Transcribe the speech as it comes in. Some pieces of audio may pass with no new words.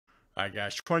Alright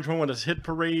guys, 2021 is Hit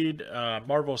Parade,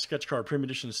 Marvel Sketch Card Premium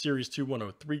Edition Series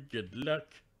 2103. Good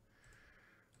luck.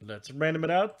 Let's random it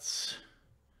out.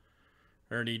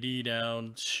 Ernie D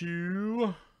down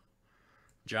to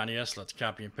Johnny S. Let's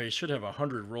copy and paste. Should have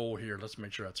 100 roll here. Let's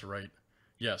make sure that's right.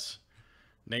 Yes.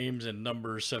 Names and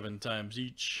numbers 7 times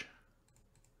each.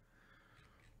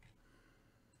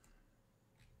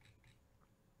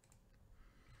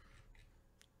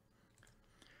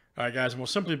 Alright guys, we'll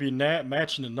simply be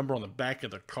matching the number on the back of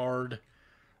the card.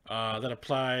 That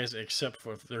applies except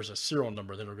for if there's a serial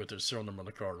number, then we'll go to the serial number on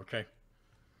the card, okay?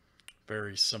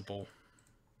 Very simple.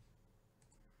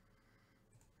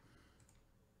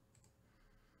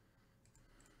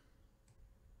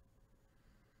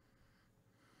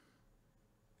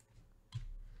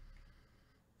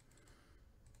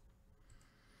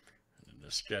 And the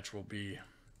sketch will be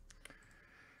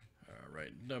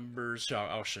right numbers. So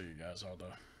I'll show you guys all the.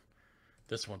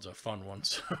 This one's a fun one.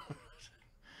 So this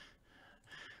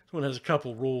one has a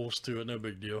couple rules to it. No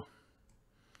big deal.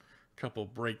 Couple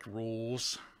break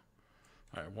rules.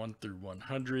 All right, 1 through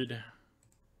 100.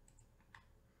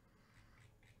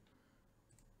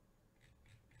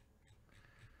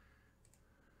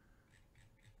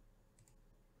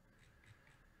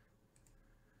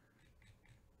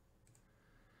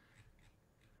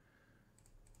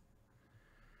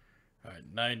 All right,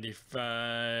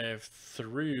 95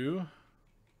 through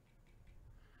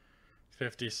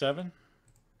 57.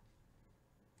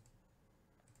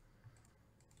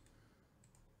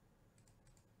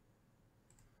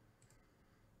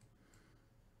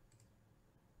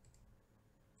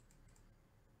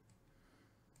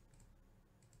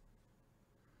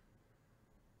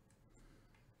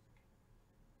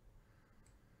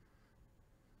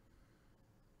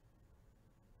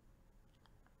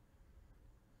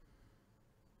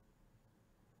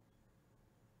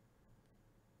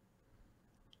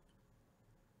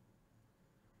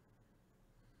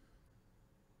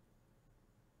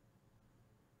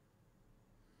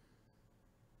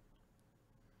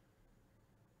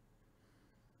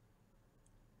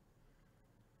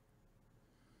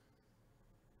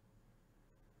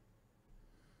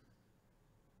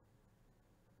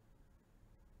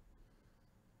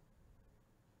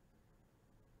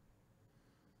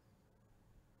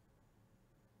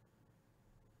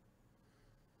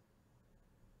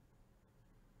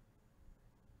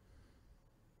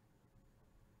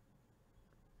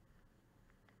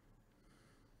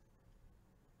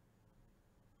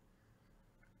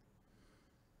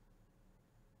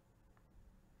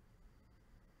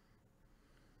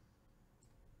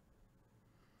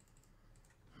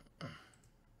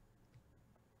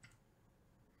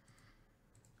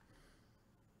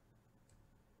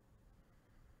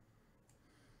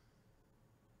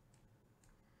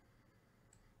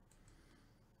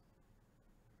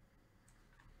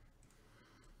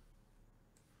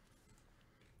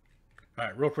 All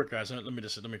right, real quick, guys. Let me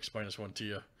explain this one to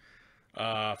you.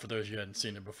 For those of you who hadn't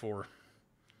seen it before,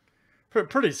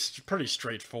 pretty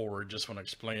straightforward. Just want to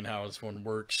explain how this one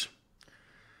works.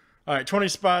 All right, 20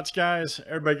 spots, guys.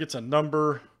 Everybody gets a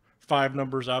number. 5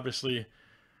 numbers, obviously.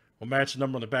 We'll match the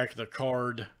number on the back of the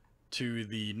card to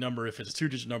the number. If it's a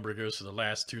 2-digit number, it goes to the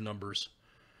last 2 numbers.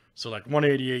 So, like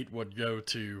 188 would go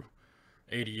to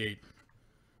 88.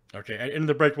 Okay, at the end of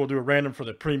the break, we'll do a random for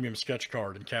the premium sketch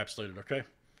card encapsulated. Okay.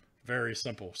 Very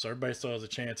simple. So everybody still has a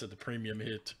chance at the premium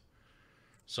hit.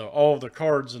 So all of the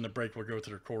cards in the break will go to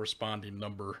their corresponding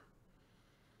number.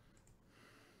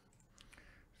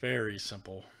 Very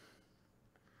simple.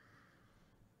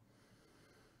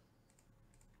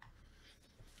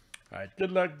 All right, good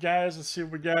luck, guys. Let's see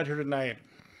what we got here tonight.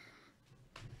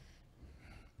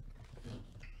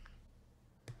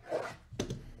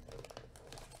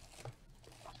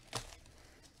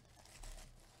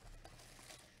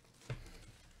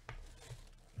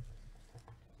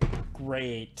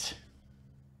 Great.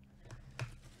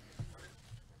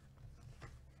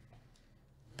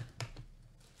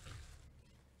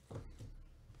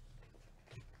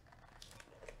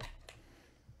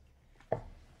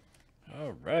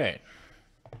 All right.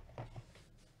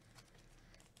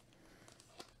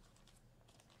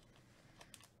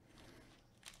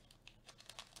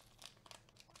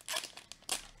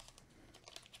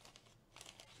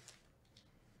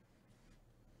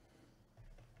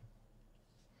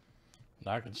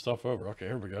 Knocking stuff over. Okay,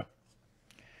 here we go.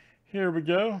 Here we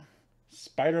go.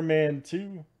 Spider-Man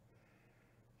 2.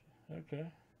 Okay.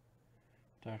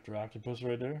 Dr. Octopus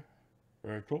right there.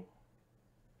 Very cool.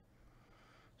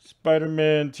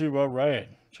 Spider-Man 2. All right.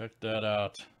 Check that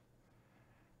out.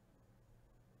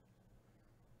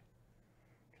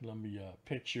 Columbia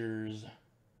Pictures.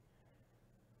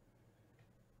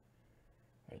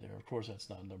 Of course, that's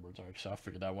not numbered. All right, so I'll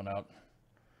figure that one out.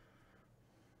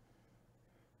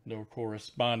 No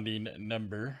corresponding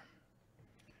number,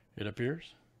 it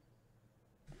appears.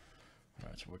 All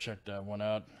right, so we'll check that one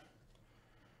out.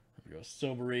 Here we go.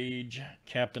 Silver Age,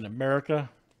 Captain America.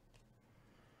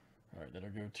 All right, that'll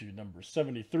go to number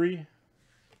 73.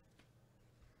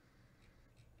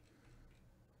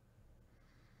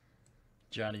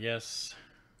 Johnny S.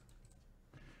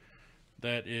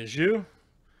 That is you.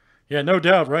 Yeah, no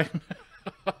doubt, right?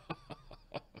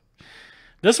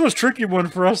 This was a tricky one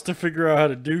for us to figure out how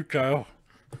to do, Kyle.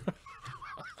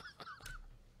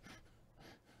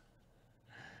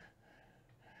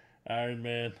 Iron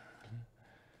Man.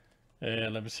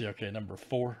 And let me see. Okay, number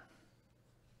 4.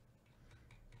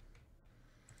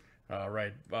 All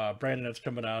right, Brandon, that's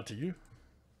coming out to you.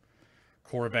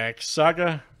 Quarterback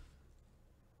Saga.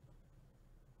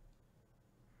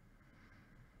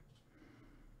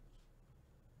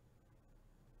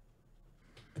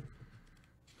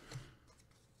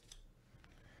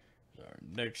 Our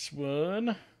next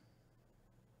one.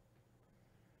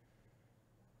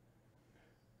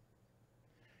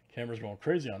 Camera's going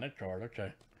crazy on that card.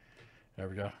 Okay, there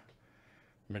we go.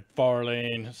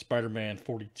 McFarlane, Spider-Man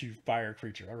 42 Fire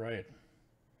Creature. All right.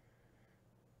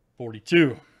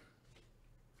 42.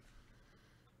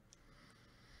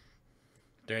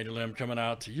 Daniel M coming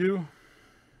out to you.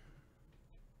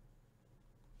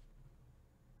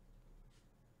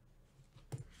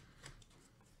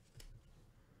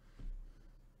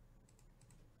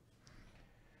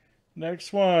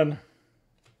 Next one.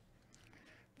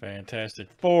 Fantastic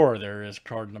Four. There is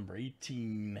card number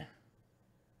 18.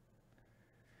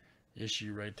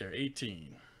 Issue right there,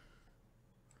 18.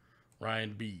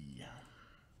 Ryan B.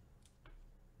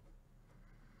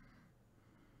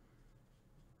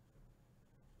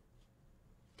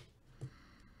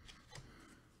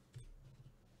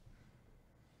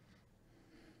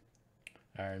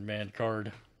 Iron Man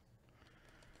card.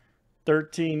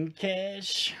 13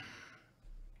 cash.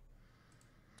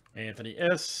 Anthony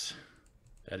S.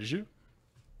 That is you.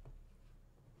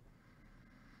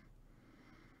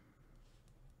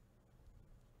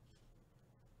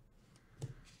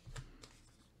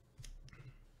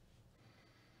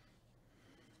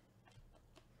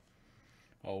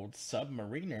 Old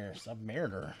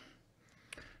Submariner.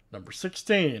 Number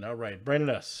 16. All right, Brandon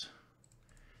S.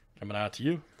 Coming out to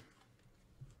you.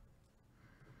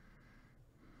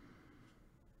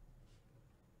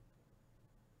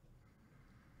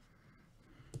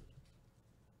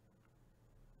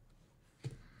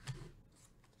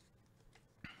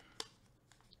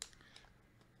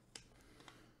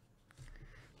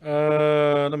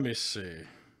 Let me see.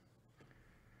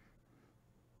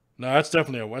 No, that's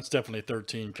definitely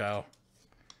 13, Kyle.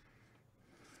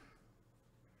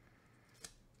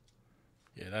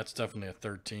 Yeah, that's definitely a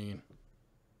 13.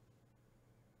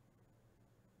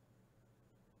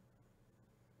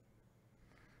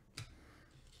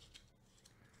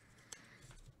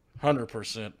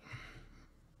 %.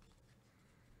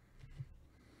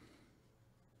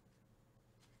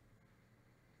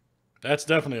 That's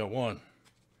definitely a 1.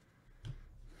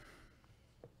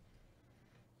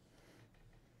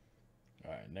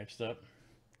 All right, next up.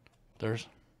 There's.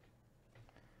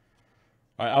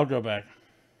 All right, I'll go back.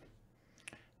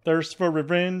 Thirst for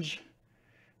Revenge.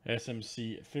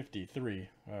 SMC 53.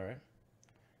 All right.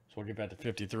 So we'll get back to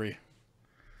 53.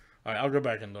 All right, I'll go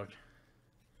back and look.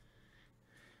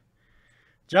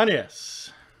 Johnny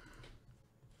S.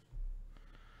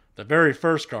 The very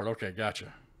first card. Okay,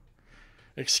 gotcha.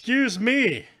 Excuse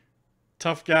me,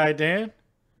 tough guy Dan.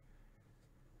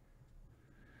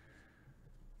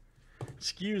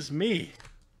 Excuse me.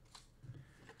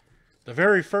 The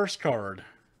very first card.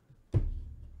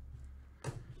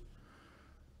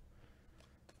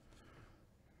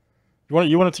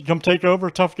 You want it to come take over,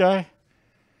 tough guy?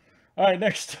 All right,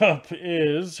 next up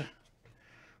is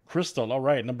Crystal. All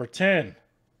right, number 10.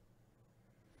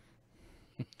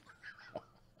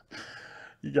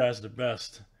 You guys are the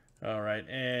best. All right,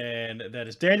 and that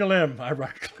is Daniel M.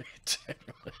 Ironically,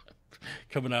 Daniel M.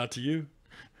 Coming out to you.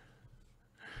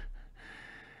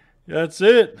 That's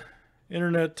it.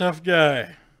 Internet tough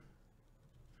guy.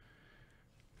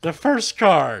 The first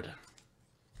card.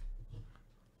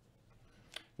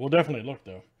 We'll definitely look,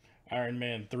 though. Iron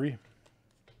Man 3.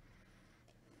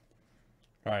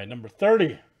 All right, number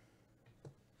 30.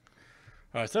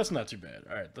 All right, so that's not too bad.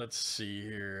 All right, let's see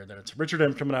here. That's Richard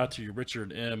M. coming out to you.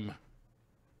 Richard M.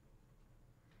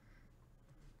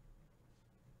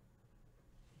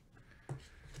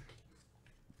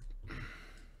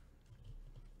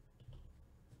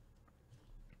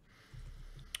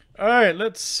 All right,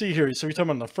 let's see here. So we're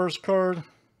talking about the first card.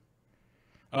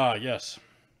 Yes.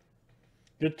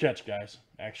 Good catch, guys.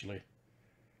 Actually,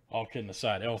 all kidding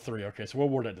aside, L3. Okay, so we'll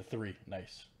award that to 3.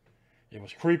 Nice. It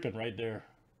was creeping right there.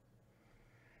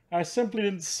 I simply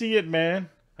didn't see it, man.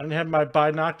 I didn't have my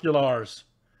binoculars.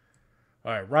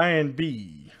 All right, Ryan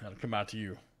B. That'll come out to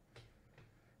you.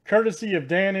 Courtesy of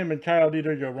Dan M. and Kyle D.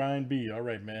 There you go, Ryan B. All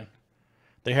right, man.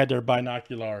 They had their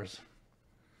binoculars.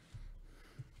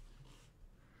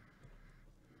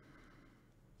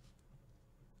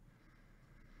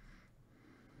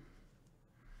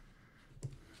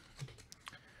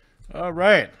 All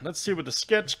right, let's see what the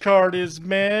sketch card is,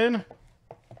 man.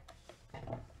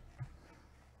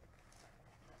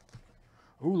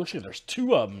 Ooh, look at, there's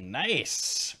 2 of them.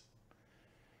 Nice.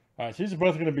 All right, so these are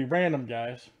both going to be random,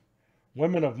 guys.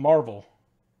 Women of Marvel.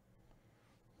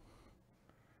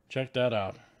 Check that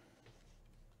out.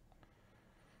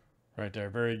 Right there,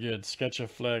 very good. Sketch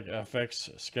effects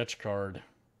sketch card.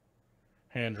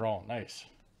 Hand drawn. Nice.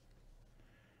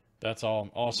 That's all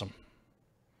awesome.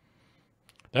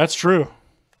 That's true.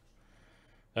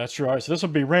 That's true. All right, so this will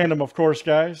be random, of course,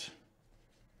 guys,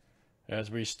 as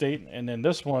we state. And then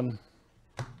this one,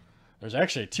 there's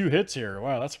actually 2 hits here.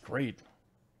 Wow, that's great.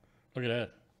 Look at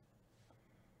that.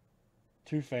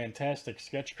 2 fantastic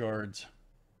sketch cards.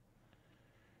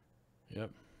 Yep.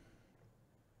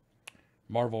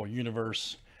 Marvel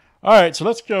Universe. All right, so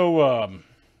let's go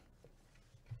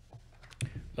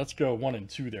 1 and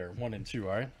 2 there. 1 and 2,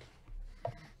 all right?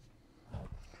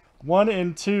 1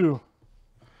 and 2.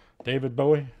 David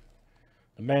Bowie,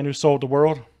 the man who sold the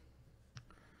world.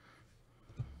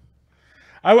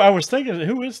 I was thinking,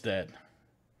 who is that?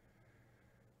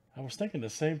 I was thinking the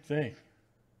same thing.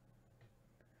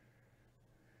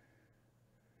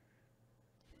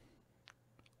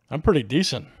 I'm pretty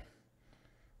decent.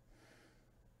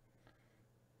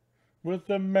 With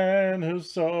the man who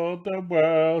sold the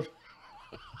world.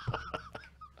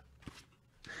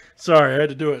 Sorry, I had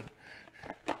to do it.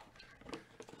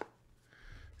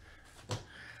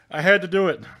 I had to do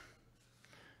it.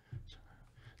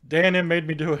 Dan M made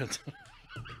me do it.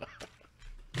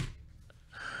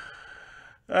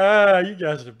 You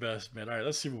guys are the best, man. All right,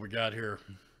 let's see what we got here.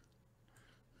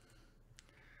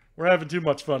 We're having too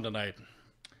much fun tonight.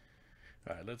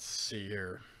 All right, let's see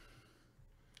here.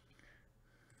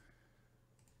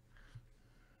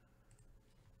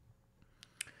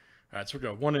 All right, so we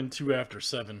got 1 and 2 after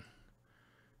 7.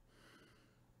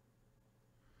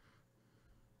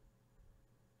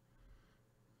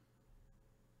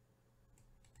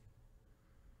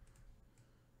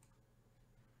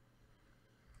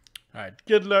 All right,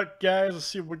 good luck, guys. Let's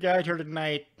see what we got here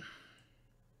tonight.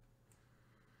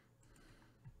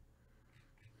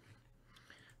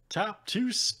 Top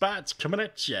 2 spots coming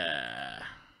at ya.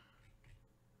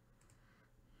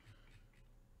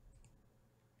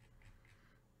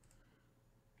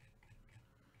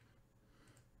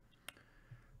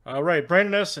 All right,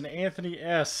 Brandon S. and Anthony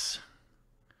S.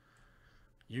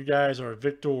 You guys are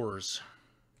victors.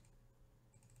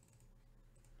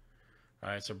 All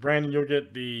right, so Brandon, you'll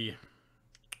get the...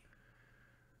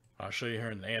 I'll show you here,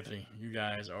 and Anthony, you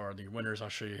guys are the winners. I'll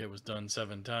show you it was done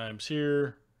 7 times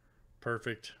here.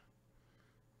 Perfect.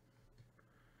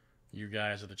 You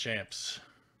guys are the champs.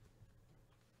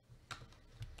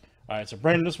 All right, so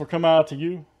Brandon, this will come out to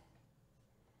you.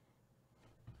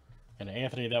 And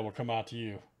Anthony, that will come out to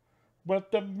you.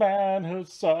 But the man who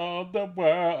saw the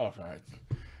world. All right.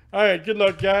 All right, good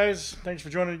luck, guys. Thanks for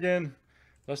joining again.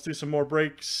 Let's do some more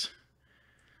breaks.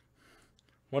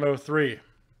 103.